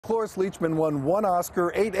Cloris Leachman won 1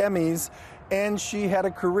 Oscar, 8 Emmys, and she had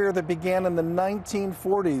a career that began in the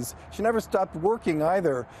 1940s. She never stopped working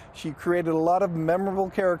either. She created a lot of memorable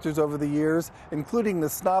characters over the years, including the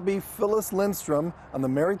snobby Phyllis Lindstrom on The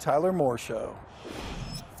Mary Tyler Moore Show.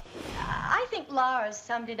 I think Lars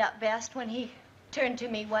summed it up best when he turned to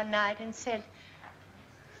me one night and said,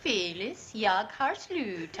 "Phyllis, jag har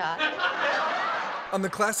slutat." On the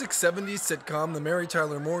classic 70s sitcom The Mary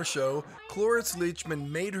Tyler Moore Show, Cloris Leachman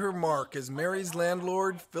made her mark as Mary's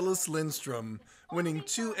landlord, Phyllis Lindstrom, winning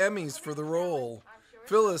 2 Emmys for the role.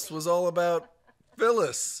 Phyllis was all about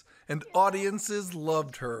Phyllis, and audiences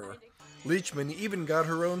loved her. Leachman even got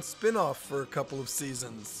her own spin-off for a couple of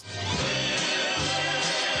seasons.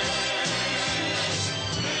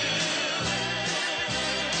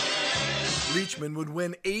 Leachman would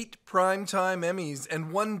win 8 primetime Emmys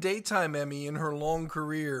and 1 daytime Emmy in her long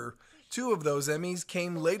career. 2 of those Emmys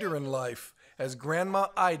came later in life, as Grandma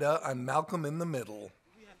Ida on Malcolm in the Middle.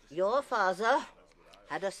 Your father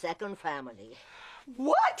had a second family.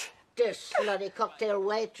 What? This bloody cocktail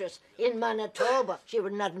waitress in Manitoba. She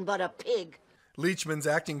was nothing but a pig. Leachman's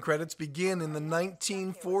acting credits begin in the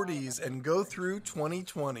 1940s and go through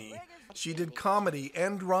 2020. She did comedy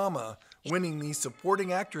and drama, winning the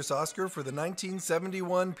Supporting Actress Oscar for the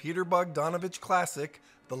 1971 Peter Bogdanovich classic,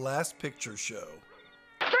 The Last Picture Show.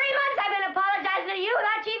 3 months I've been apologizing to you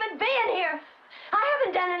without you even being here. I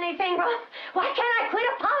haven't done anything wrong. Why can't I quit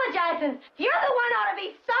apologizing? You're the one ought to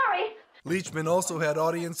be sorry. Leachman also had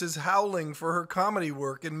audiences howling for her comedy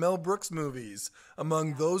work in Mel Brooks movies.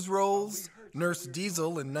 Among those roles, Nurse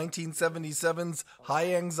Diesel in 1977's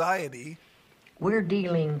High Anxiety. We're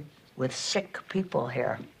dealing with sick people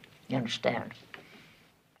here, you understand?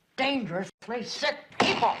 Dangerously sick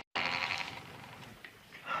people.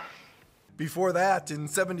 Before that, in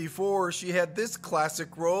 '74, she had this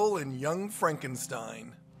classic role in Young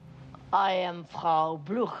Frankenstein. I am Frau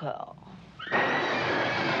Blücher.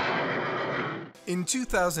 In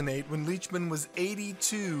 2008, when Leachman was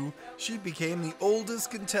 82, she became the oldest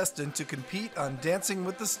contestant to compete on Dancing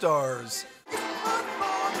with the Stars.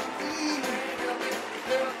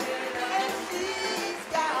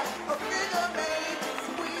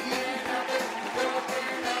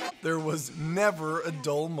 There was never a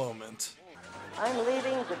dull moment. I'm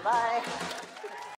leaving. Goodbye.